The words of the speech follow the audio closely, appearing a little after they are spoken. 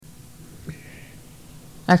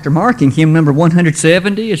After marking hymn number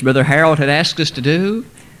 170, as Brother Harold had asked us to do,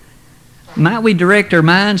 might we direct our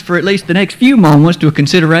minds for at least the next few moments to a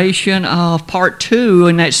consideration of part 2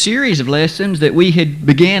 in that series of lessons that we had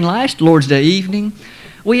began last Lord's Day evening.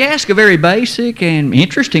 We ask a very basic and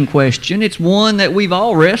interesting question. It's one that we've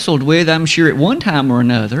all wrestled with, I'm sure, at one time or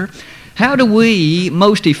another. How do we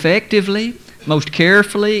most effectively, most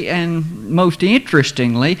carefully, and most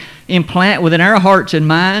interestingly implant within our hearts and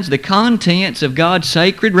minds the contents of God's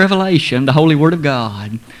sacred revelation, the Holy Word of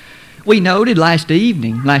God? We noted last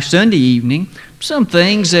Sunday evening, some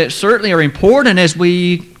things that certainly are important as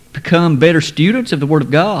we become better students of the Word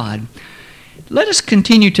of God. Let us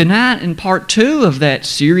continue tonight in part 2 of that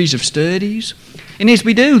series of studies. And as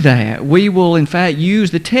we do that, we will in fact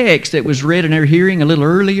use the text that was read in our hearing a little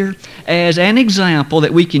earlier as an example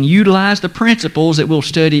that we can utilize the principles that we'll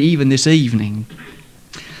study even this evening.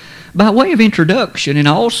 By way of introduction and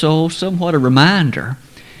also somewhat a reminder,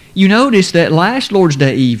 you notice that last Lord's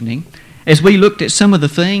Day evening, as we looked at some of the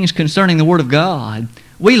things concerning the Word of God,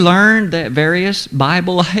 we learned that various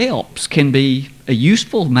Bible helps can be a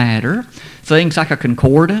useful matter, things like a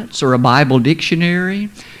concordance or a Bible dictionary.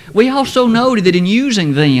 We also noted that in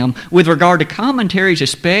using them, with regard to commentaries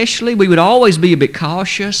especially, we would always be a bit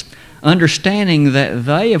cautious, understanding that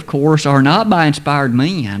they, of course, are not by inspired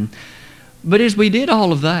men. But as we did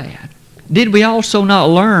all of that, did we also not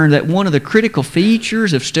learn that one of the critical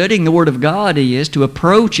features of studying the Word of God is to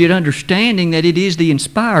approach it understanding that it is the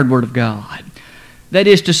inspired Word of God? That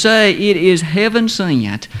is to say, it is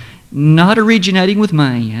heaven-sent, not originating with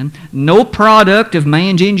man, no product of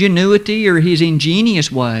man's ingenuity or his ingenious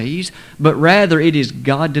ways, but rather it is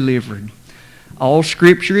God-delivered. All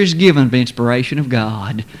Scripture is given by inspiration of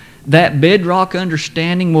God. That bedrock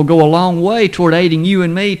understanding will go a long way toward aiding you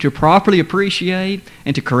and me to properly appreciate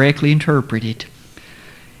and to correctly interpret it.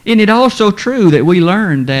 Isn't it also true that we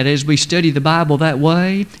learned that as we study the Bible that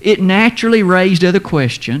way, it naturally raised other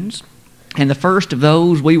questions, and the first of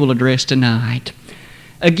those we will address tonight.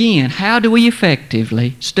 Again, how do we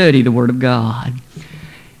effectively study the Word of God?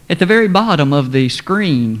 At the very bottom of the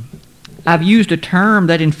screen, I've used a term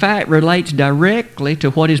that in fact relates directly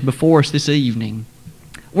to what is before us this evening.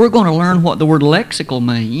 We're going to learn what the word lexical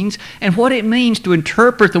means and what it means to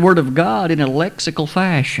interpret the Word of God in a lexical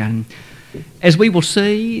fashion. As we will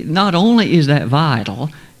see, not only is that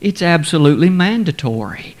vital, it's absolutely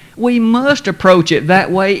mandatory. We must approach it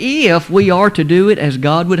that way if we are to do it as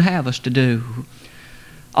God would have us to do.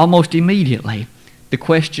 Almost immediately, the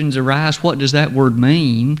questions arise, what does that word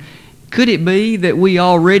mean? Could it be that we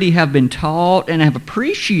already have been taught and have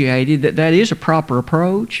appreciated that that is a proper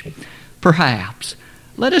approach? Perhaps.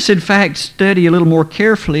 Let us in fact study a little more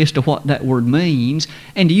carefully as to what that word means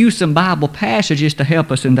and to use some Bible passages to help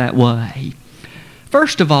us in that way.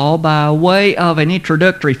 First of all, by way of an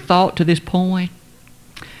introductory thought to this point,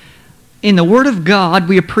 in the Word of God,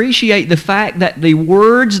 we appreciate the fact that the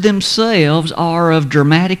words themselves are of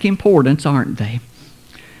dramatic importance, aren't they?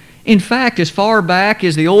 In fact, as far back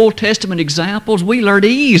as the Old Testament examples, we learned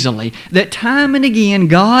easily that time and again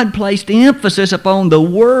God placed emphasis upon the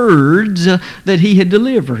words that He had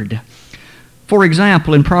delivered. For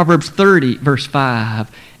example, in Proverbs 30, verse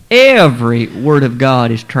 5, every word of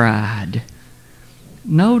God is tried.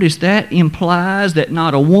 Notice that implies that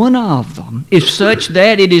not a one of them is such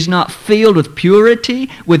that it is not filled with purity,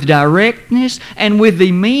 with directness, and with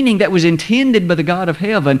the meaning that was intended by the God of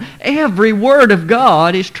heaven. Every word of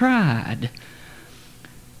God is tried.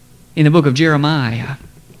 In the book of Jeremiah,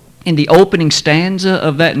 in the opening stanza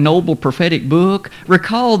of that noble prophetic book,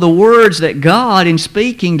 recall the words that God, in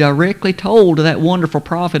speaking, directly told to that wonderful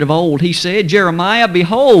prophet of old. He said, Jeremiah,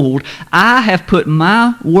 behold, I have put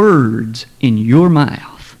my words in your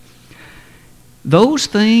mouth. Those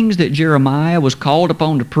things that Jeremiah was called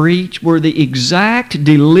upon to preach were the exact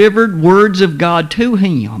delivered words of God to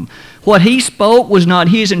him. What he spoke was not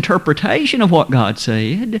his interpretation of what God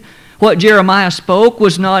said. What Jeremiah spoke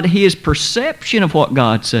was not his perception of what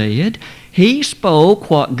God said. He spoke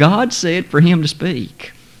what God said for him to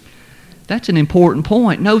speak. That's an important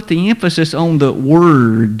point. Note the emphasis on the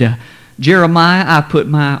word. Jeremiah, I put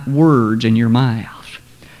my words in your mouth.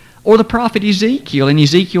 Or the prophet Ezekiel in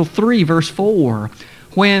Ezekiel 3, verse 4.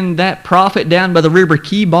 When that prophet down by the river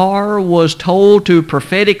Kibar was told to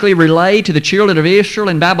prophetically relay to the children of Israel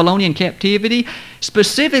in Babylonian captivity,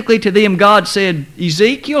 specifically to them God said,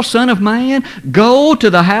 Ezekiel, son of man, go to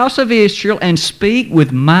the house of Israel and speak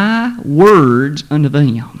with my words unto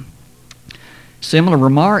them. Similar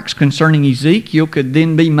remarks concerning Ezekiel could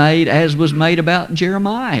then be made as was made about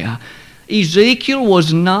Jeremiah. Ezekiel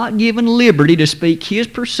was not given liberty to speak his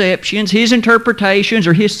perceptions, his interpretations,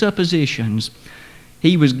 or his suppositions.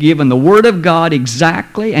 He was given the Word of God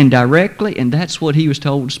exactly and directly, and that's what he was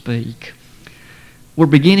told to speak. We're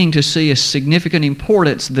beginning to see a significant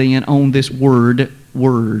importance then on this word.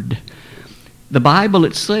 The Bible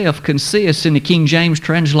itself consists in the King James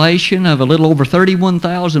translation of a little over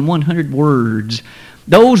 31,100 words.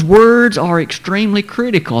 Those words are extremely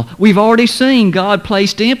critical. We've already seen God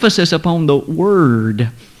placed emphasis upon the Word.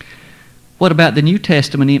 What about the New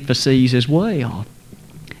Testament emphases as well?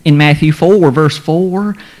 In Matthew 4, verse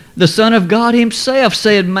 4, the Son of God Himself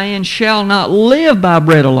said, "Man shall not live by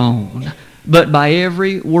bread alone, but by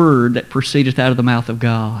every word that proceedeth out of the mouth of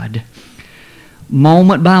God."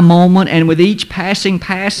 Moment by moment, and with each passing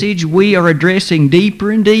passage, we are addressing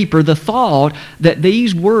deeper and deeper the thought that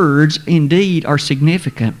these words indeed are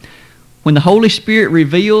significant. When the Holy Spirit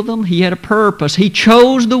revealed them, He had a purpose. He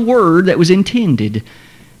chose the word that was intended.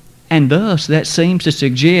 And thus, that seems to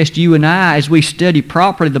suggest you and I, as we study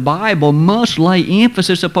properly the Bible, must lay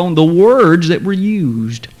emphasis upon the words that were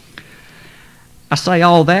used. I say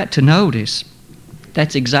all that to notice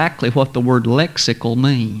that's exactly what the word lexical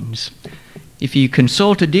means. If you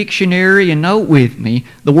consult a dictionary and note with me,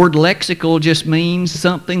 the word lexical just means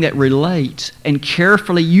something that relates and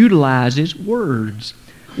carefully utilizes words.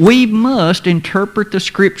 We must interpret the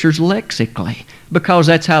Scriptures lexically because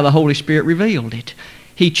that's how the Holy Spirit revealed it.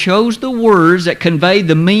 He chose the words that conveyed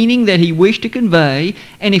the meaning that He wished to convey,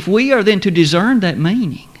 and if we are then to discern that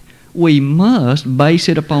meaning, we must base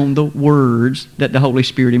it upon the words that the Holy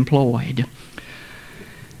Spirit employed.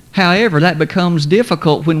 However, that becomes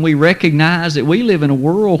difficult when we recognize that we live in a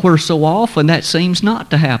world where so often that seems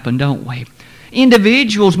not to happen, don't we?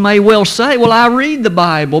 Individuals may well say, "Well, I read the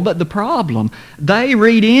Bible," but the problem, they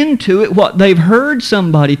read into it what they've heard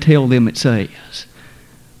somebody tell them it says.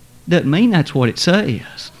 Doesn't mean that's what it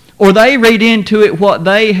says. Or they read into it what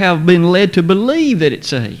they have been led to believe that it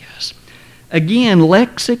says. Again,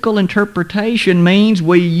 lexical interpretation means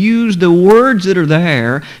we use the words that are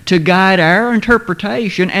there to guide our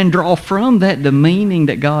interpretation and draw from that the meaning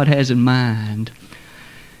that God has in mind.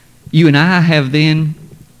 You and I have then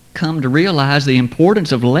come to realize the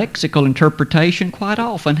importance of lexical interpretation quite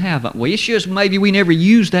often, haven't we? It's just maybe we never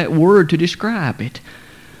use that word to describe it.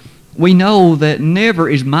 We know that never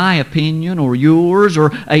is my opinion or yours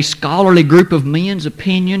or a scholarly group of men's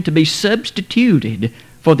opinion to be substituted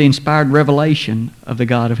for the inspired revelation of the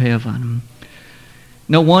God of heaven.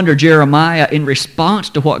 No wonder Jeremiah, in response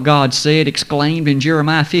to what God said, exclaimed in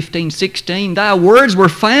Jeremiah 15:16, "Thy words were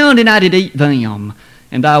found, and I did eat them,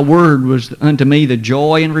 and thy word was unto me the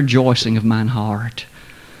joy and rejoicing of mine heart."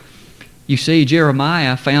 You see,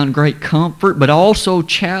 Jeremiah found great comfort, but also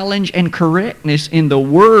challenge and correctness in the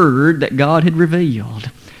word that God had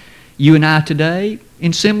revealed. You and I today,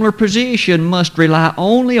 in similar position, must rely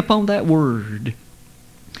only upon that word.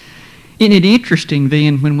 Isn't it interesting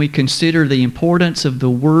then when we consider the importance of the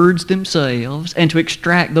words themselves and to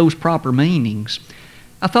extract those proper meanings?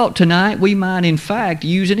 I thought tonight we might in fact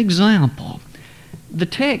use an example. The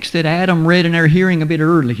text that Adam read in our hearing a bit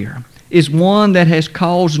earlier is one that has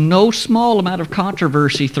caused no small amount of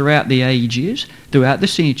controversy throughout the ages, throughout the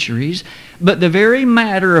centuries, but the very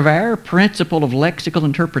matter of our principle of lexical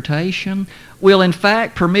interpretation will in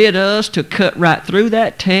fact permit us to cut right through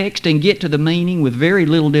that text and get to the meaning with very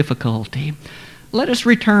little difficulty. Let us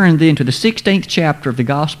return then to the 16th chapter of the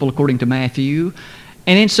Gospel according to Matthew,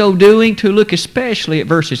 and in so doing to look especially at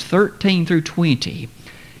verses 13 through 20.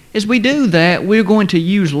 As we do that, we're going to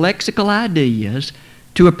use lexical ideas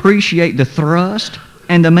to appreciate the thrust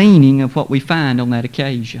and the meaning of what we find on that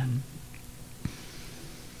occasion.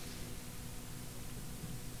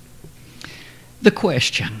 The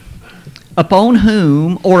question, upon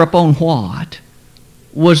whom or upon what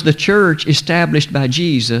was the church established by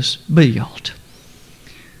Jesus built?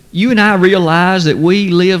 You and I realize that we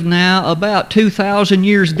live now about 2,000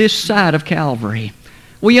 years this side of Calvary.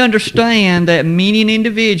 We understand that many an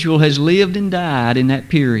individual has lived and died in that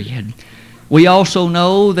period. We also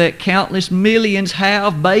know that countless millions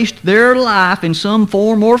have based their life in some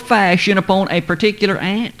form or fashion upon a particular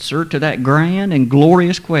answer to that grand and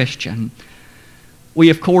glorious question. We,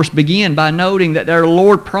 of course, begin by noting that our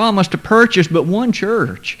Lord promised to purchase but one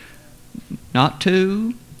church. Not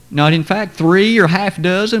two, not in fact 3 or half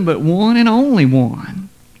dozen, but one and only one.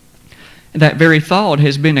 That very thought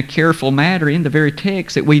has been a careful matter in the very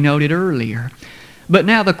text that we noted earlier. But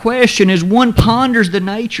now the question is, one ponders the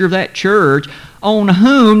nature of that church. On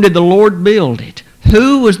whom did the Lord build it?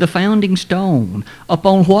 Who was the founding stone?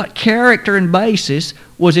 Upon what character and basis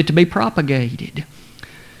was it to be propagated?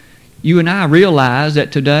 You and I realize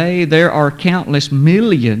that today there are countless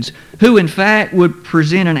millions who in fact would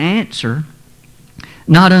present an answer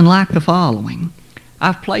not unlike the following.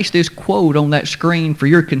 I've placed this quote on that screen for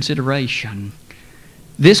your consideration.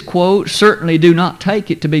 This quote, certainly do not take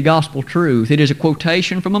it to be gospel truth. It is a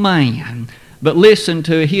quotation from a man. But listen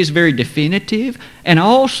to his very definitive and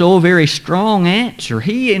also very strong answer.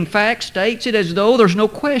 He, in fact, states it as though there's no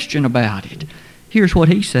question about it. Here's what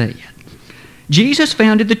he said. Jesus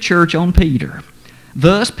founded the church on Peter.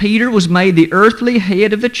 Thus, Peter was made the earthly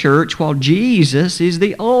head of the church, while Jesus is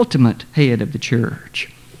the ultimate head of the church.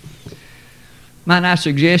 Might I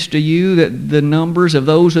suggest to you that the numbers of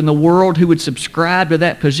those in the world who would subscribe to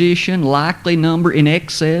that position likely number in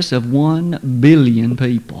excess of 1 billion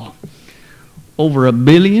people. Over 1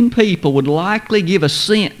 billion people would likely give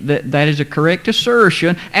assent that that is a correct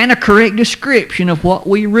assertion and a correct description of what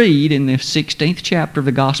we read in the 16th chapter of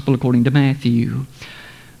the Gospel according to Matthew.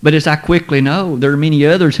 But as I quickly know, there are many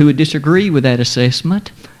others who would disagree with that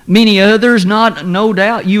assessment. Many others, no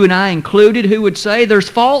doubt you and I included, who would say there's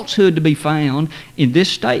falsehood to be found in this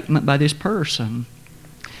statement by this person.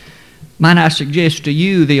 Might I suggest to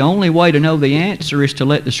you the only way to know the answer is to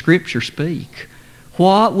let the Scripture speak.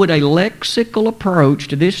 What would a lexical approach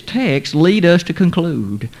to this text lead us to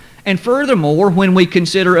conclude? And furthermore, when we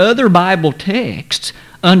consider other Bible texts,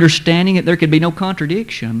 understanding that there could be no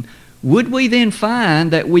contradiction, would we then find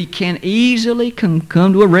that we can easily come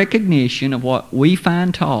to a recognition of what we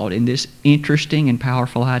find taught in this interesting and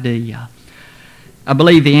powerful idea? I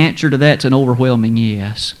believe the answer to that's an overwhelming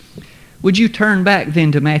yes. Would you turn back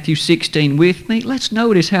then to Matthew 16 with me? Let's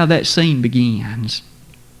notice how that scene begins.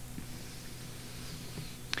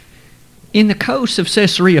 In the coast of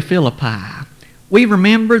Caesarea Philippi, we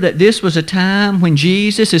remember that this was a time when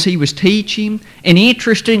Jesus, as he was teaching, and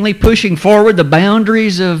interestingly pushing forward the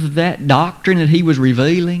boundaries of that doctrine that he was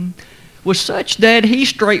revealing, was such that he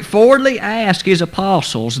straightforwardly asked his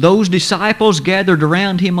apostles, those disciples gathered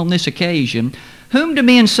around him on this occasion, "Whom do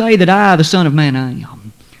men say that I, the Son of Man,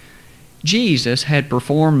 am?" Jesus had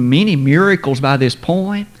performed many miracles by this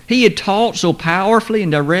point. He had taught so powerfully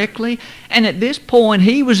and directly, and at this point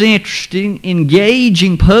he was interested in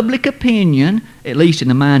engaging public opinion, at least in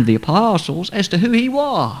the mind of the apostles, as to who he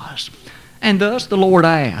was. And thus the Lord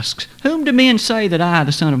asks, "Whom do men say that I,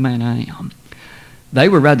 the Son of Man, am?" They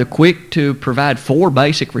were rather quick to provide 4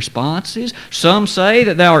 basic responses. Some say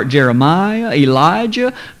that thou art Jeremiah,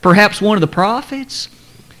 Elijah, perhaps one of the prophets.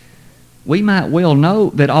 We might well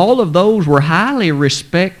note that all of those were highly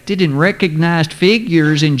respected and recognized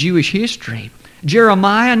figures in Jewish history.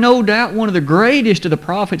 Jeremiah, no doubt one of the greatest of the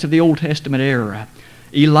prophets of the Old Testament era.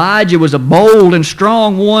 Elijah was a bold and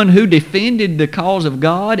strong one who defended the cause of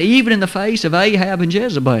God, even in the face of Ahab and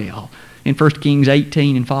Jezebel, in 1 Kings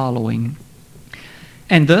 18 and following.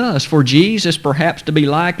 And thus, for Jesus perhaps to be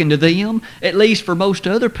likened to them, at least for most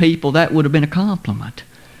other people, that would have been a compliment.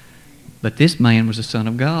 But this man was the Son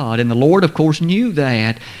of God, and the Lord, of course, knew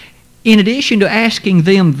that. In addition to asking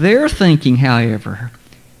them their thinking, however,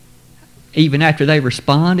 even after they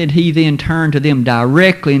responded, he then turned to them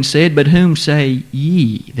directly and said, "But whom say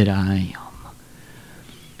ye that I am?"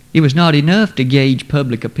 It was not enough to gauge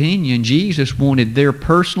public opinion. Jesus wanted their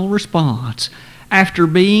personal response. After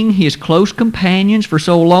being his close companions for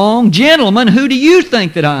so long, "Gentlemen, who do you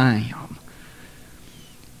think that I am?"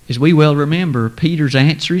 As we well remember, Peter's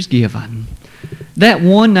answer is given. That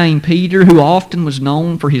one named Peter, who often was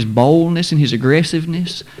known for his boldness and his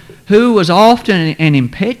aggressiveness, who was often an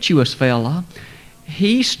impetuous fellow,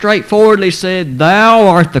 he straightforwardly said, "Thou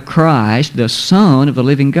art the Christ, the Son of the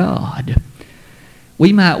living God."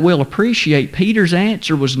 We might well appreciate Peter's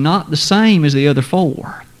answer was not the same as the other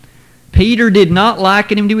 4. Peter did not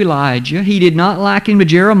liken him to Elijah. He did not liken him to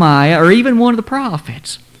Jeremiah or even one of the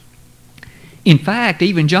prophets. In fact,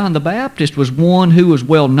 even John the Baptist was one who was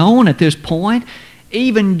well known at this point.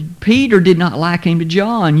 Even Peter did not liken him to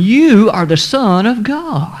John. "You are the Son of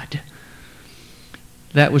God."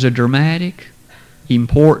 That was a dramatic,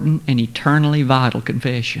 important, and eternally vital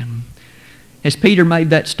confession. As Peter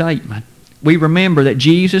made that statement, we remember that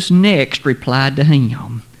Jesus next replied to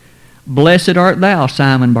him, "Blessed art thou,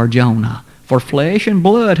 Simon Bar-Jonah, for flesh and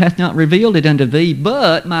blood hath not revealed it unto thee,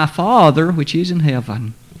 but my Father which is in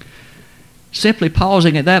heaven." Simply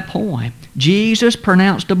pausing at that point, Jesus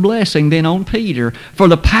pronounced a blessing then on Peter for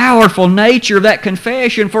the powerful nature of that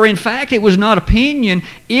confession, for in fact it was not opinion,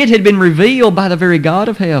 it had been revealed by the very God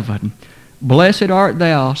of heaven. "Blessed art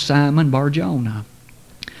thou, Simon Bar-Jonah."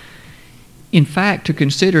 In fact, to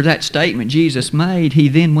consider that statement Jesus made, he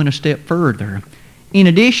then went a step further. In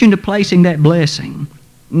addition to placing that blessing,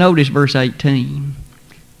 notice verse 18.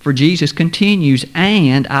 For Jesus continues,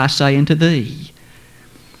 "And I say unto thee,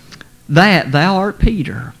 that thou art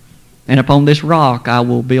Peter, and upon this rock I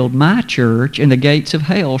will build my church, and the gates of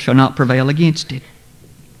hell shall not prevail against it."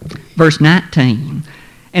 Verse 19,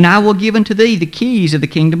 "And I will give unto thee the keys of the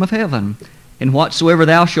kingdom of heaven, and whatsoever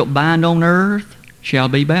thou shalt bind on earth shall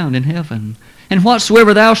be bound in heaven, and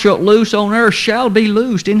whatsoever thou shalt loose on earth shall be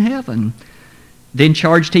loosed in heaven. Then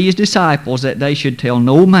charged he his disciples that they should tell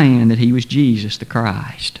no man that he was Jesus the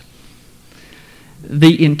Christ."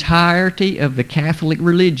 The entirety of the Catholic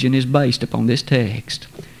religion is based upon this text.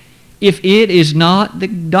 If it is not the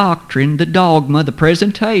doctrine, the dogma, the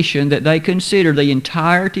presentation that they consider, the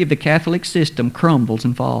entirety of the Catholic system crumbles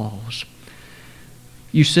and falls.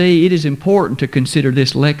 You see, it is important to consider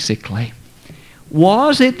this lexically.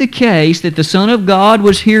 Was it the case that the Son of God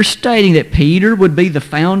was here stating that Peter would be the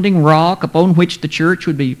founding rock upon which the church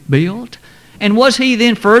would be built? And was he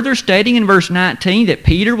then further stating in verse 19 that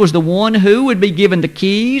Peter was the one who would be given the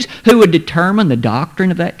keys, who would determine the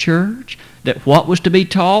doctrine of that church? That what was to be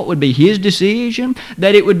taught would be his decision,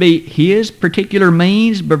 that it would be his particular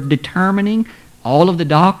means of determining all of the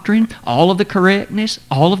doctrine, all of the correctness,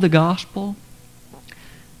 all of the gospel?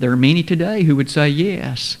 There are many today who would say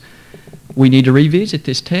yes. We need to revisit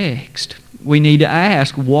this text. We need to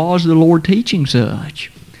ask, was the Lord teaching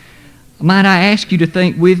such? Might I ask you to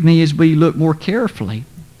think with me as we look more carefully?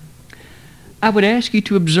 I would ask you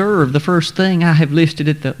to observe the first thing I have listed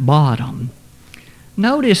at the bottom.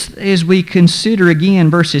 Notice as we consider again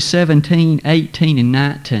verses 17, 18, and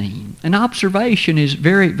 19, an observation is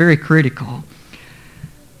very, very critical.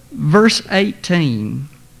 Verse 18,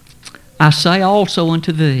 "I say also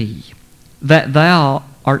unto thee that thou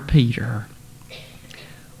art Peter."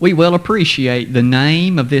 We well appreciate the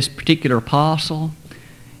name of this particular apostle.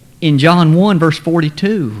 In John 1, verse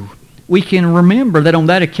 42, we can remember that on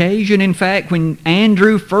that occasion, in fact, when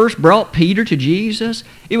Andrew first brought Peter to Jesus,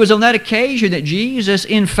 it was on that occasion that Jesus,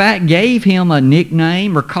 in fact, gave him a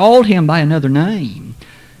nickname or called him by another name.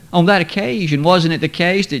 On that occasion, wasn't it the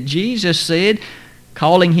case that Jesus said,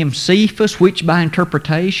 calling him Cephas, which by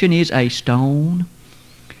interpretation is a stone?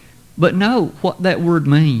 But note what that word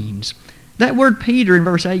means. That word Peter in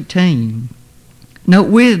verse 18, note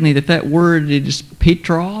with me that word is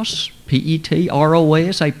Petros,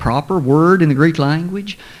 P-E-T-R-O-S, a proper word in the Greek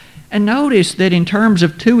language. And notice that in terms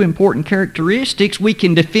of two important characteristics, we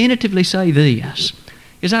can definitively say this.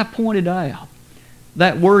 As I pointed out,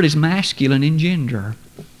 that word is masculine in gender.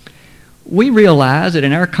 We realize that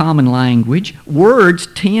in our common language, words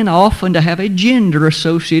tend often to have a gender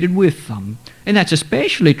associated with them. And that's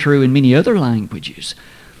especially true in many other languages.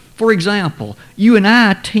 For example, you and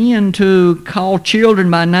I tend to call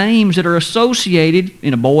children by names that are associated,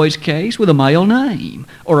 in a boy's case, with a male name,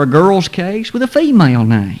 or a girl's case, with a female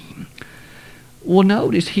name. Well,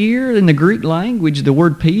 notice here in the Greek language, the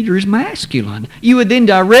word Peter is masculine. You would then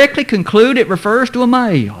directly conclude it refers to a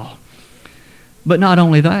male. But not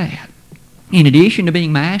only that. In addition to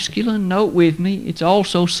being masculine, note with me, it's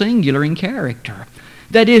also singular in character.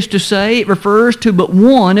 That is to say, it refers to but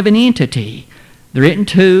one of an entity. There isn't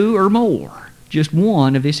two or more, just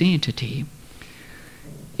one of this entity.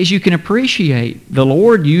 As you can appreciate, the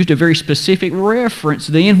Lord used a very specific reference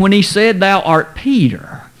then when he said, "Thou art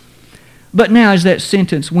Peter." But now as that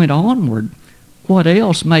sentence went onward, what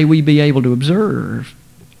else may we be able to observe?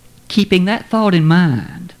 Keeping that thought in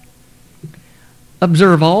mind,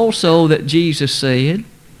 observe also that Jesus said,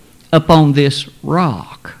 "Upon this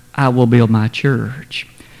rock I will build my church."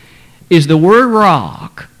 Is the word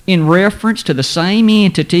rock in reference to the same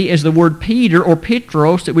entity as the word Peter or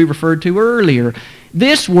Petros that we referred to earlier?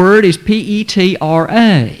 This word is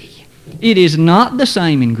P-E-T-R-A. It is not the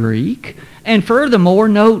same in Greek. And furthermore,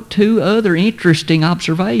 note two other interesting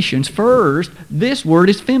observations. First, this word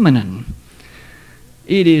is feminine.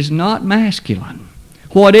 It is not masculine.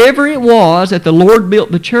 Whatever it was that the Lord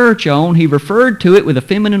built the church on, he referred to it with a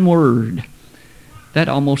feminine word. That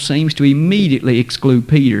almost seems to immediately exclude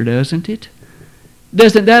Peter, doesn't it?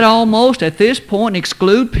 Doesn't that almost at this point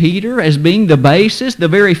exclude Peter as being the basis, the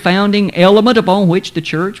very founding element upon which the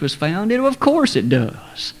church was founded? Well, of course it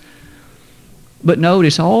does. But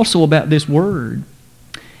notice also about this word.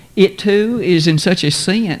 It too is in such a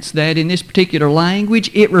sense that in this particular language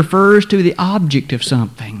it refers to the object of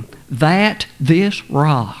something. That, this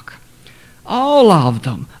rock. All of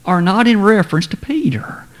them are not in reference to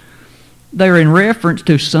Peter. They're in reference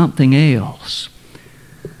to something else.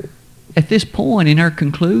 At this point in our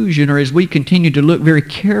conclusion, or as we continue to look very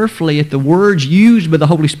carefully at the words used by the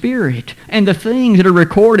Holy Spirit and the things that are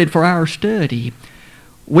recorded for our study,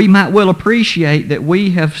 we might well appreciate that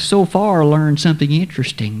we have so far learned something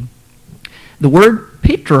interesting. The word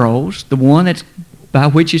Petros, the one that's by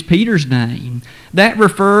which is Peter's name, that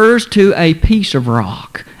refers to a piece of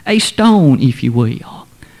rock, a stone, if you will.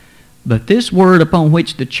 But this word upon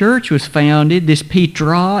which the church was founded, this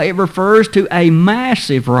Petra, it refers to a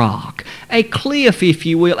massive rock, a cliff, if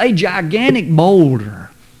you will, a gigantic boulder.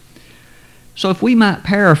 So if we might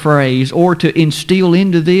paraphrase, or to instill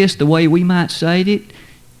into this the way we might say it,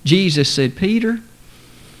 Jesus said, Peter,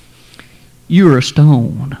 you're a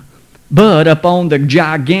stone, but upon the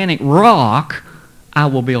gigantic rock I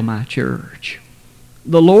will build my church.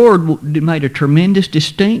 The Lord made a tremendous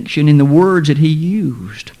distinction in the words that He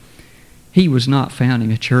used. He was not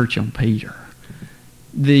founding a church on Peter.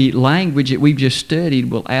 The language that we've just studied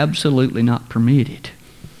will absolutely not permit it.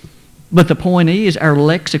 But the point is, our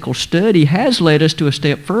lexical study has led us to a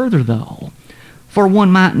step further, though. For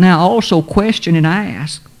one might now also question and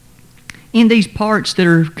ask, in these parts that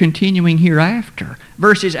are continuing hereafter,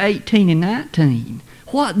 verses 18 and 19,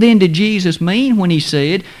 what then did Jesus mean when He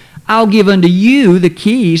said, I'll give unto you the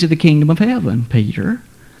keys of the kingdom of heaven, Peter?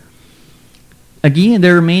 Again,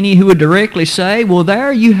 there are many who would directly say, well,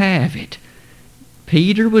 there you have it.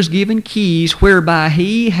 Peter was given keys whereby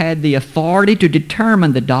he had the authority to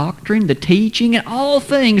determine the doctrine, the teaching, and all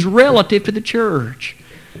things relative to the church.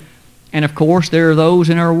 And of course, there are those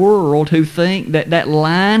in our world who think that that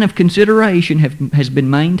line of consideration has been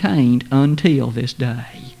maintained until this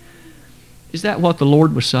day. Is that what the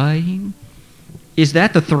Lord was saying? Is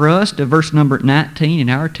that the thrust of verse number 19 in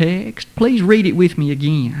our text? Please read it with me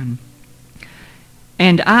again.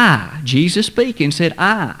 And I, Jesus speaking, said,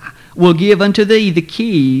 I will give unto thee the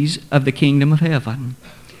keys of the kingdom of heaven.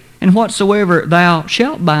 And whatsoever thou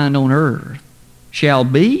shalt bind on earth shall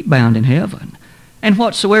be bound in heaven. And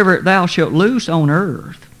whatsoever thou shalt loose on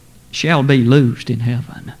earth shall be loosed in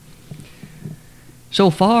heaven. So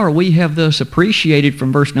far we have thus appreciated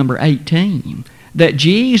from verse number 18 that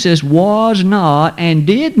Jesus was not and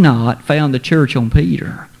did not found the church on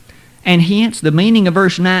Peter. And hence the meaning of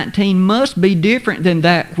verse 19 must be different than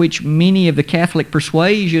that which many of the Catholic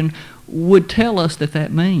persuasion would tell us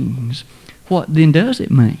that means. What then does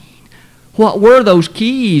it mean? What were those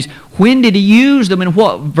keys? When did He use them, and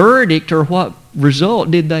what verdict or what result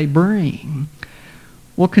did they bring?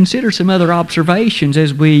 Well, consider some other observations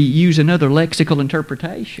as we use another lexical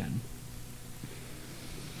interpretation.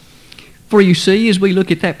 For you see, as we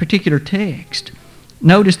look at that particular text,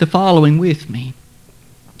 notice the following with me.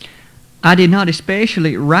 I did not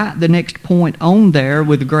especially write the next point on there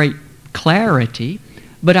with great clarity,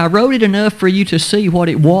 but I wrote it enough for you to see what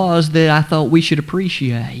it was that I thought we should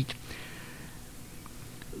appreciate.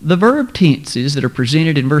 The verb tenses that are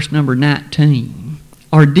presented in verse number 19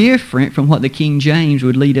 are different from what the King James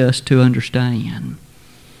would lead us to understand.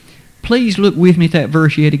 Please look with me at that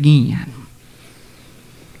verse yet again.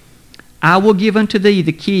 I will give unto thee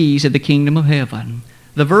the keys of the kingdom of heaven.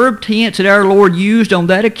 The verb tense that our Lord used on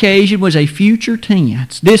that occasion was a future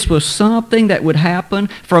tense. This was something that would happen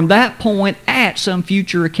from that point at some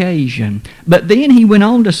future occasion. But then He went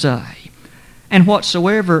on to say, and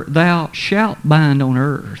whatsoever thou shalt bind on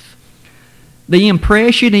earth. The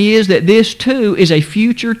impression is that this too is a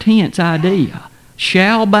future tense idea.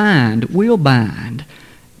 Shall bind, will bind.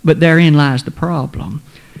 But therein lies the problem.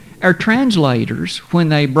 Our translators, when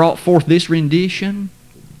they brought forth this rendition,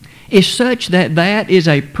 is such that that is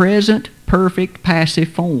a present perfect passive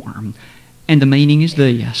form. And the meaning is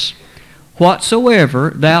this.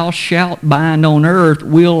 Whatsoever thou shalt bind on earth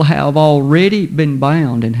will have already been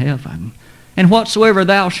bound in heaven. And whatsoever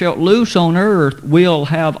thou shalt loose on earth will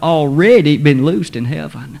have already been loosed in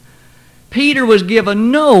heaven. Peter was given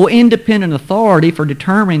no independent authority for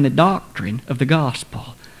determining the doctrine of the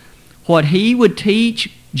gospel. What he would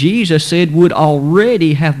teach, Jesus said, would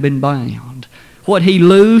already have been bound. What he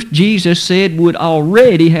loosed, Jesus said, would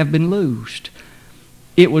already have been loosed.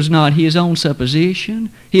 It was not his own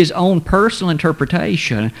supposition, his own personal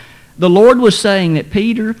interpretation. The Lord was saying that,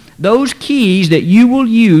 Peter, those keys that you will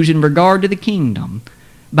use in regard to the kingdom,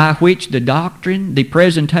 by which the doctrine, the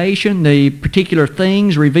presentation, the particular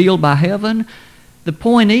things revealed by heaven, the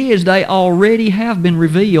point is they already have been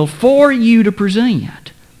revealed for you to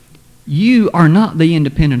present. You are not the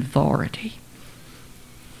independent authority.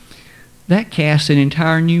 That casts an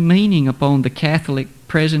entire new meaning upon the Catholic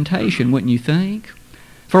presentation, wouldn't you think?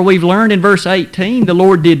 For we've learned in verse 18 the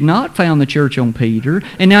Lord did not found the church on Peter,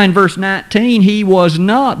 and now in verse 19 He was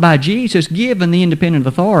not by Jesus given the independent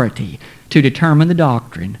authority to determine the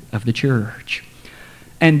doctrine of the church.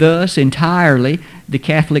 And thus entirely the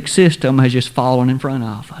Catholic system has just fallen in front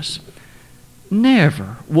of us.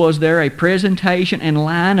 Never was there a presentation and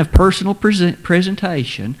line of personal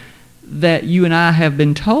presentation that you and I have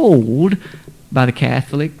been told by the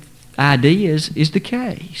Catholic ideas is the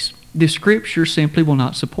case. The Scripture simply will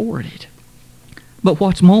not support it. But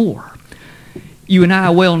what's more, You and I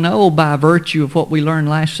well know, by virtue of what we learned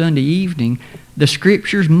last Sunday evening, the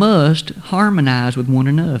Scriptures must harmonize with one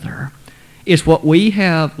another. Is what we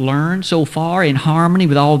have learned so far in harmony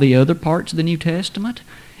with all the other parts of the New Testament?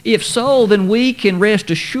 If so, then we can rest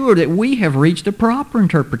assured that we have reached the proper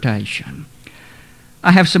interpretation.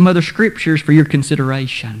 I have some other scriptures for your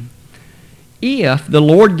consideration. If the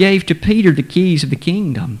Lord gave to Peter the keys of the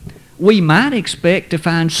kingdom, we might expect to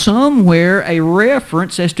find somewhere a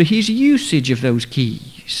reference as to his usage of those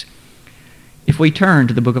keys. If we turn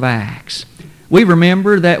to the book of Acts, we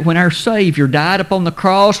remember that when our Savior died upon the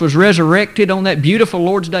cross, was resurrected on that beautiful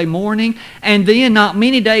Lord's Day morning, and then not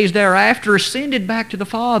many days thereafter ascended back to the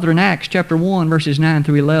Father in Acts chapter 1, verses 9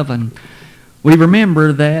 through 11. We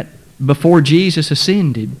remember that before Jesus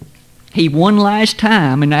ascended, He one last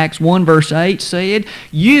time in Acts 1 verse 8 said,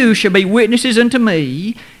 "You shall be witnesses unto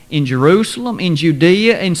me in Jerusalem, in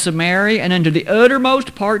Judea, in Samaria, and unto the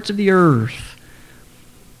uttermost parts of the earth."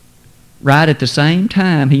 Right at the same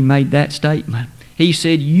time He made that statement, He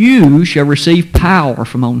said, "You shall receive power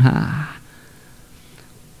from on high."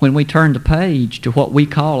 When we turn the page to what we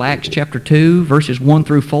call Acts chapter 2, verses 1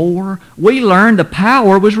 through 4, we learn the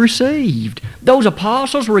power was received. Those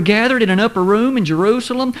apostles were gathered in an upper room in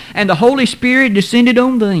Jerusalem, and the Holy Spirit descended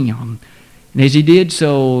on them. And as He did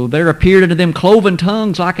so, there appeared unto them cloven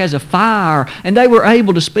tongues like as of fire, and they were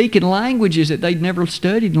able to speak in languages that they'd never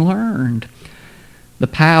studied and learned. The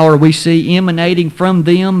power we see emanating from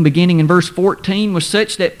them, beginning in verse 14, was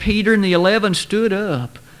such that Peter and the 11 stood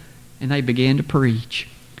up, and they began to preach.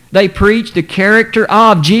 They preached the character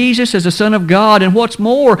of Jesus as the Son of God, and what's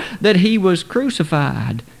more, that He was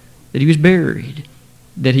crucified, that He was buried,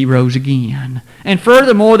 that He rose again. And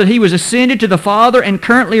furthermore, that He was ascended to the Father and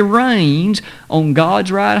currently reigns on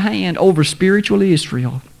God's right hand over spiritual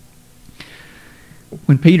Israel.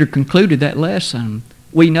 When Peter concluded that lesson,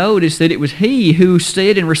 we notice that it was he who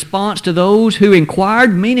said in response to those who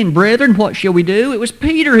inquired, "Men and brethren, what shall we do?" It was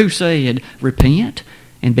Peter who said, "Repent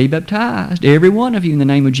and be baptized, every one of you, in the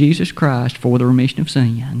name of Jesus Christ for the remission of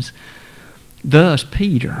sins." Thus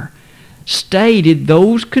Peter stated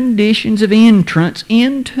those conditions of entrance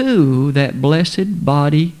into that blessed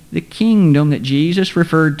body, the kingdom that Jesus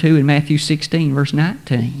referred to in Matthew 16, verse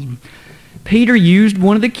 19. Peter used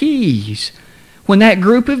one of the keys. When that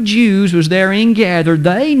group of Jews was therein gathered,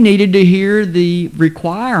 they needed to hear the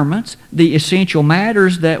requirements, the essential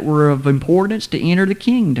matters that were of importance to enter the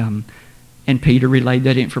kingdom. And Peter relayed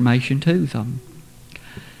that information to them.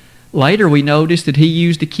 Later we notice that he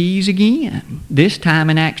used the keys again, this time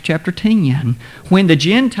in Acts chapter 10. When the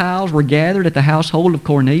Gentiles were gathered at the household of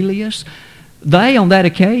Cornelius, they on that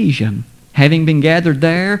occasion, having been gathered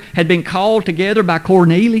there, had been called together by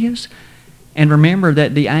Cornelius. And remember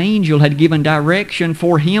that the angel had given direction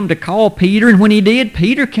for him to call Peter, and when he did,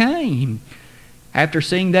 Peter came. After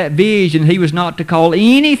seeing that vision, he was not to call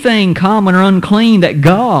anything common or unclean that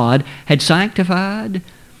God had sanctified.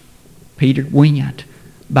 Peter went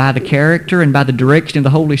by the character and by the direction of the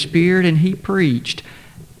Holy Spirit, and he preached.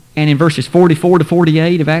 And in verses 44 to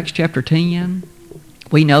 48 of Acts chapter 10,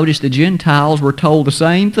 we notice the Gentiles were told the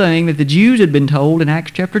same thing that the Jews had been told in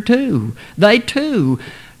Acts chapter 2. They too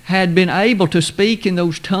had been able to speak in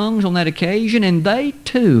those tongues on that occasion, and they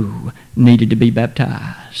too needed to be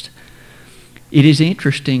baptized. It is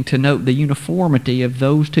interesting to note the uniformity of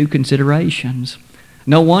those two considerations.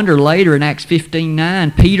 No wonder later in Acts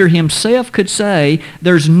 15:9, Peter himself could say,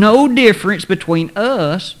 "There's no difference between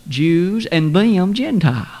us, Jews, and them,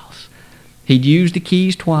 Gentiles." He'd used the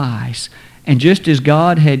keys twice. And just as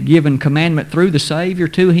God had given commandment through the Savior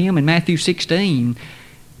to him in Matthew 16,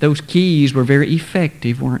 those keys were very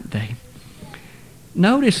effective, weren't they?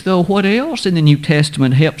 Notice, though, what else in the New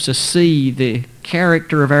Testament helps us see the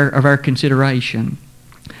character of our consideration.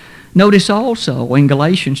 Notice also in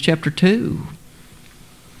Galatians chapter 2.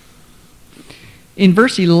 In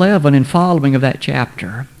verse 11 and following of that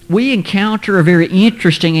chapter, we encounter a very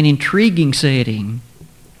interesting and intriguing setting.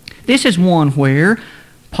 This is one where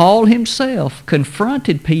Paul himself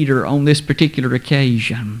confronted Peter on this particular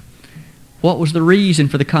occasion. What was the reason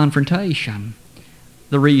for the confrontation?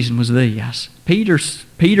 The reason was this. Peter,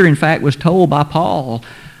 in fact, was told by Paul,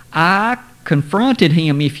 "I confronted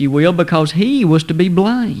him, if you will, because he was to be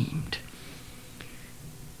blamed."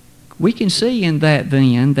 We can see in that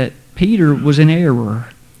then that Peter was in error.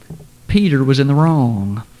 Peter was in the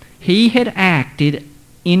wrong. He had acted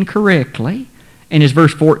incorrectly. And as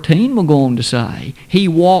verse 14 will go on to say, he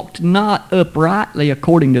walked not uprightly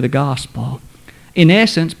according to the gospel. In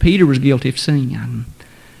essence, Peter was guilty of sin.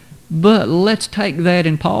 But let's take that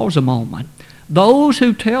and pause a moment. Those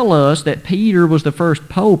who tell us that Peter was the first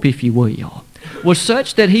pope, if you will, was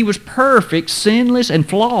such that he was perfect, sinless, and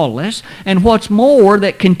flawless, and what's more,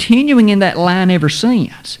 that continuing in that line ever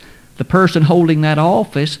since, the person holding that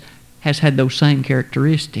office has had those same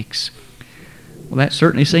characteristics. Well, that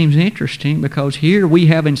certainly seems interesting, because here we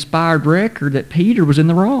have inspired record that Peter was in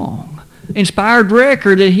the wrong. Inspired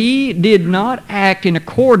record that he did not act in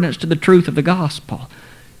accordance to the truth of the gospel.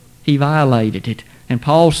 He violated it. And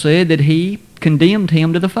Paul said that he condemned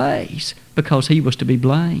him to the face because he was to be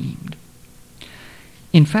blamed.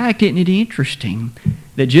 In fact, isn't it interesting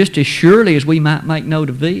that just as surely as we might make note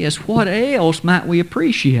of this, what else might we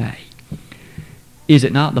appreciate? Is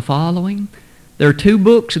it not the following? There are 2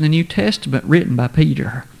 books in the New Testament written by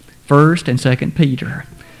Peter, 1st and 2nd Peter.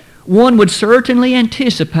 One would certainly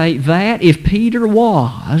anticipate that if Peter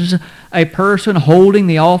was a person holding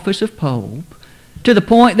the office of Pope, to the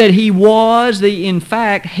point that he was the, in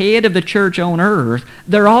fact, head of the church on earth,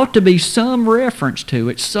 there ought to be some reference to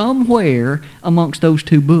it somewhere amongst those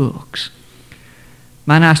 2 books.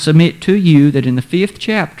 Might I submit to you that in the 5th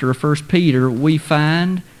chapter of 1 Peter we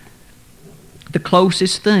find the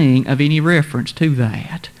closest thing of any reference to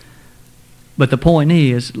that. But the point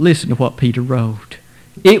is, listen to what Peter wrote.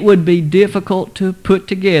 It would be difficult to put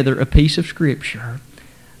together a piece of Scripture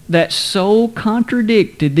that so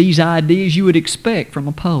contradicted these ideas you would expect from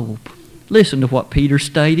a pope. Listen to what Peter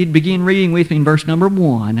stated. Begin reading with me in verse number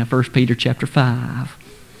 1 of 1 Peter chapter 5.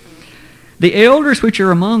 The elders which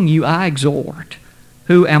are among you I exhort,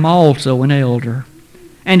 who am also an elder,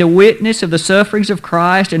 and a witness of the sufferings of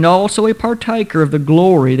Christ, and also a partaker of the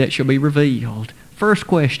glory that shall be revealed. First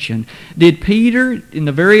question, did Peter, in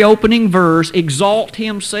the very opening verse, exalt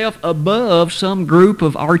himself above some group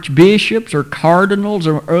of archbishops or cardinals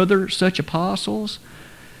or other such apostles?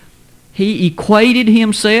 He equated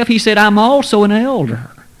himself. He said, I'm also an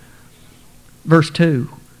elder. Verse 2,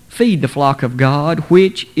 feed the flock of God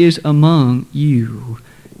which is among you,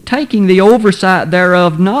 taking the oversight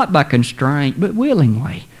thereof not by constraint, but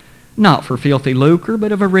willingly, not for filthy lucre,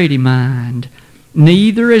 but of a ready mind,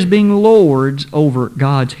 neither as being lords over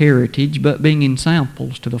God's heritage, but being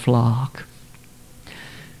ensamples to the flock.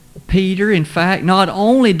 Peter, in fact, not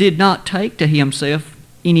only did not take to himself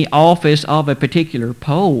any office of a particular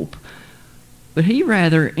pope, but he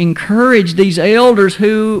rather encouraged these elders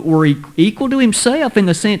who were equal to himself in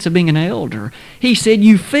the sense of being an elder. He said,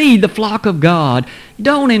 you feed the flock of God.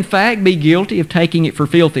 Don't, in fact, be guilty of taking it for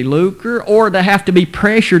filthy lucre or to have to be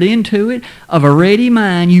pressured into it. Of a ready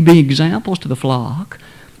mind, you be examples to the flock.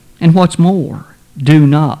 And what's more, do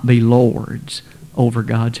not be lords over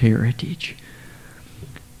God's heritage.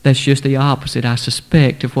 That's just the opposite, I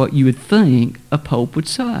suspect, of what you would think a pope would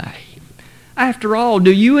say. After all,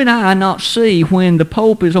 do you and I not see when the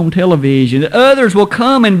Pope is on television that others will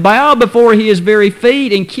come and bow before his very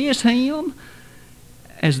feet and kiss him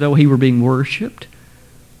as though he were being worshipped?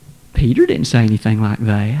 Peter didn't say anything like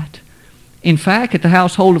that. In fact, at the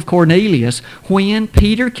household of Cornelius, when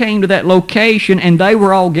Peter came to that location and they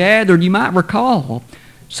were all gathered, you might recall,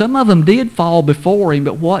 some of them did fall before him,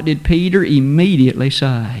 but what did Peter immediately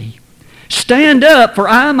say? Stand up, for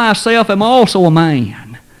I myself am also a man.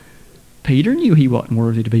 Peter knew he wasn't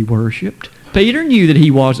worthy to be worshipped. Peter knew that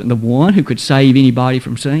he wasn't the one who could save anybody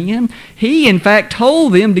from sin. He, in fact,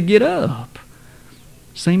 told them to get up.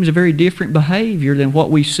 Seems a very different behavior than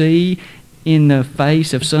what we see in the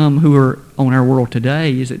face of some who are on our world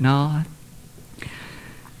today, is it not?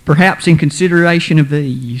 Perhaps in consideration of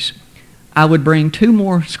these, I would bring 2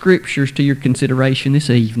 more scriptures to your consideration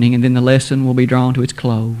this evening, and then the lesson will be drawn to its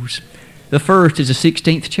close. The first is the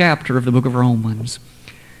 16th chapter of the book of Romans.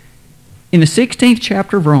 In the 16th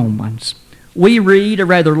chapter of Romans, we read a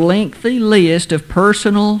rather lengthy list of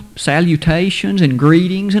personal salutations and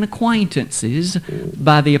greetings and acquaintances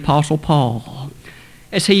by the Apostle Paul.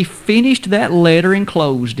 As he finished that letter and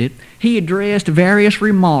closed it, he addressed various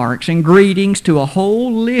remarks and greetings to a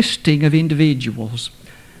whole listing of individuals.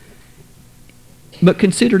 But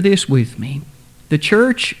consider this with me. The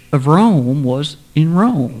church of Rome was in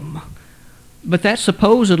Rome. But that's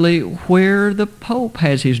supposedly where the Pope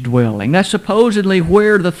has his dwelling. That's supposedly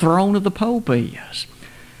where the throne of the Pope is.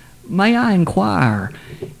 May I inquire,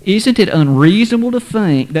 isn't it unreasonable to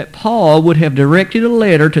think that Paul would have directed a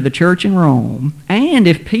letter to the church in Rome, and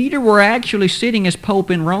if Peter were actually sitting as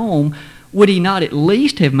Pope in Rome, would he not at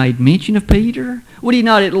least have made mention of Peter? Would he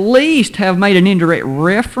not at least have made an indirect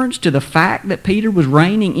reference to the fact that Peter was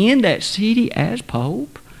reigning in that city as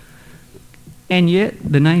Pope? And yet,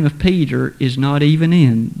 the name of Peter is not even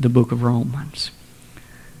in the book of Romans.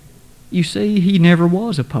 You see, he never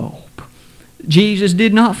was a pope. Jesus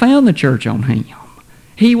did not found the church on him.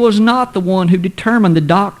 He was not the one who determined the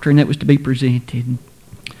doctrine that was to be presented.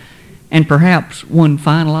 And perhaps one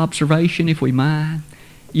final observation, if we might,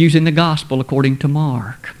 using the Gospel according to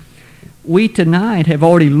Mark. We tonight have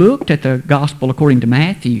already looked at the Gospel according to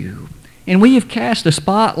Matthew, and we have cast the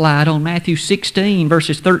spotlight on Matthew 16,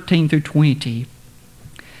 verses 13 through 20.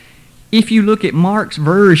 If you look at Mark's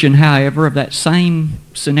version, however, of that same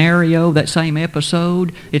scenario, that same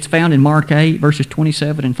episode, it's found in Mark 8, verses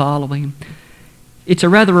 27 and following. It's a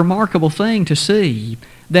rather remarkable thing to see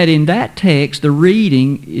that in that text the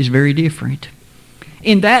reading is very different.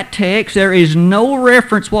 In that text there is no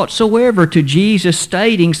reference whatsoever to Jesus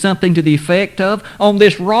stating something to the effect of, "On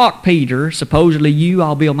this rock, Peter, supposedly you,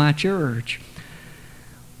 I'll build my church."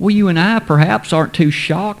 Well, you and I perhaps aren't too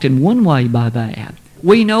shocked in one way by that.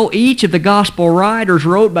 We know each of the gospel writers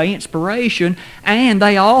wrote by inspiration, and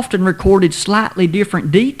they often recorded slightly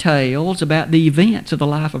different details about the events of the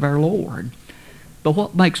life of our Lord. But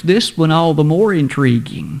what makes this one all the more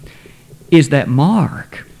intriguing is that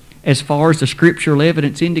Mark, as far as the scriptural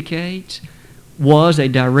evidence indicates, was a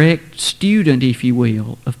direct student, if you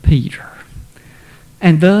will, of Peter.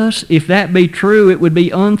 And thus, if that be true, it would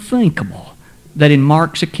be unthinkable that in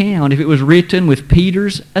Mark's account, if it was written with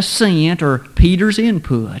Peter's assent or Peter's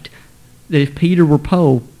input, that if Peter were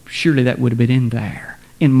Pope, surely that would have been in there,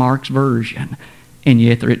 in Mark's version, and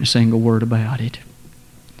yet there isn't a single word about it.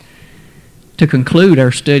 To conclude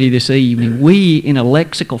our study this evening, we, in a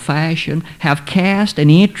lexical fashion, have cast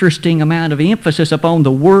an interesting amount of emphasis upon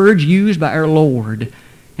the words used by our Lord.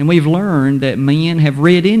 And we've learned that men have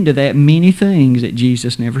read into that many things that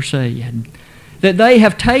Jesus never said. That they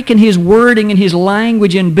have taken His wording and His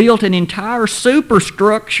language and built an entire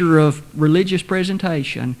superstructure of religious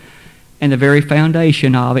presentation. And the very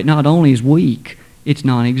foundation of it not only is weak, it's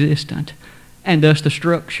non-existent. And thus the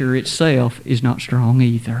structure itself is not strong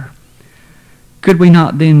either. Could we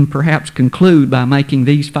not then perhaps conclude by making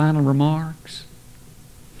these final remarks?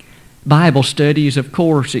 Bible study is, of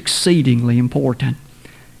course, exceedingly important.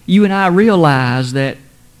 You and I realize that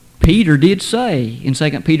Peter did say in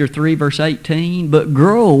 2 Peter 3, verse 18, "But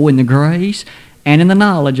grow in the grace and in the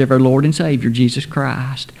knowledge of our Lord and Savior, Jesus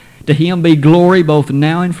Christ. To Him be glory both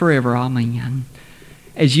now and forever. Amen."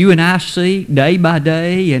 As you and I seek day by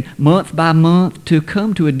day and month by month to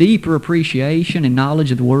come to a deeper appreciation and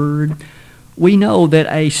knowledge of the Word, we know that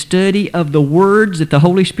a study of the words that the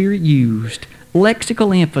Holy Spirit used,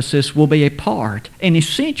 lexical emphasis, will be a part, an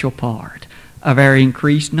essential part, of our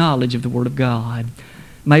increased knowledge of the Word of God.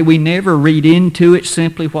 May we never read into it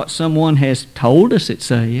simply what someone has told us it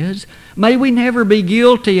says. May we never be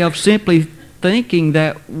guilty of simply thinking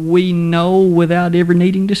that we know without ever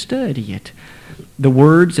needing to study it. The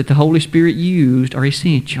words that the Holy Spirit used are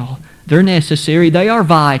essential. They're necessary. They are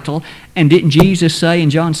vital. And didn't Jesus say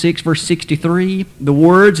in John 6, verse 63, "The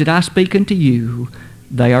words that I speak unto you,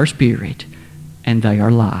 they are spirit, and they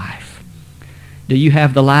are life." Do you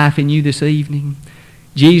have the life in you this evening?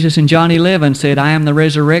 Jesus in John 11 said, "I am the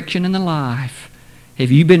resurrection and the life."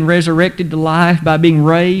 Have you been resurrected to life by being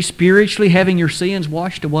raised spiritually, having your sins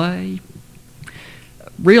washed away?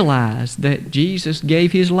 Realize that Jesus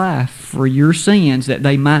gave His life for your sins that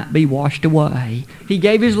they might be washed away. He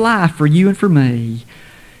gave His life for you and for me.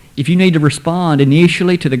 If you need to respond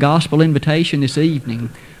initially to the gospel invitation this evening,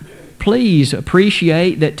 please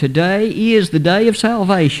appreciate that today is the day of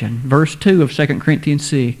salvation, verse 2 of 2 Corinthians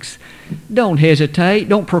 6. Don't hesitate,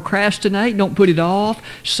 don't procrastinate, don't put it off.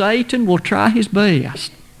 Satan will try his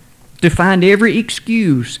best to find every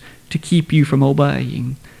excuse to keep you from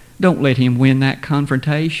obeying. Don't let him win that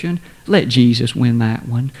confrontation. Let Jesus win that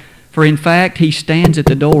one. For in fact, He stands at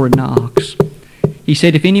the door and knocks. He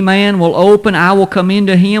said, "If any man will open, I will come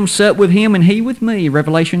into him, sup with him, and he with me."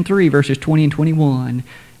 Revelation 3, verses 20 and 21.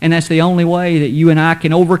 And that's the only way that you and I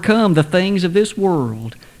can overcome the things of this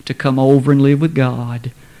world, to come over and live with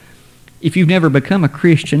God. If you've never become a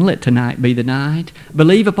Christian, let tonight be the night.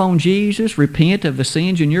 Believe upon Jesus, repent of the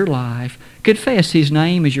sins in your life, confess His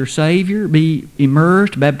name as your Savior, be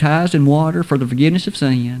immersed, baptized in water for the forgiveness of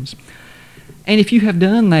sins. And if you have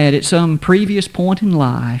done that at some previous point in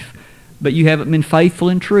life, but you haven't been faithful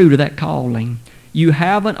and true to that calling, you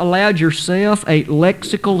haven't allowed yourself a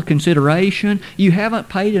lexical consideration, you haven't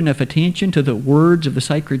paid enough attention to the words of the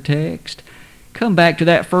sacred text, come back to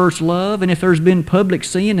that first love, and if there's been public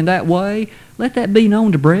sin in that way, let that be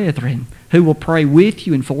known to brethren who will pray with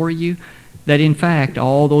you and for you, that in fact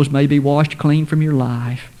all those may be washed clean from your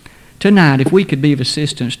life. Tonight, if we could be of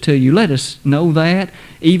assistance to you, let us know that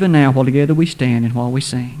even now while together we stand and while we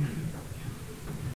sing.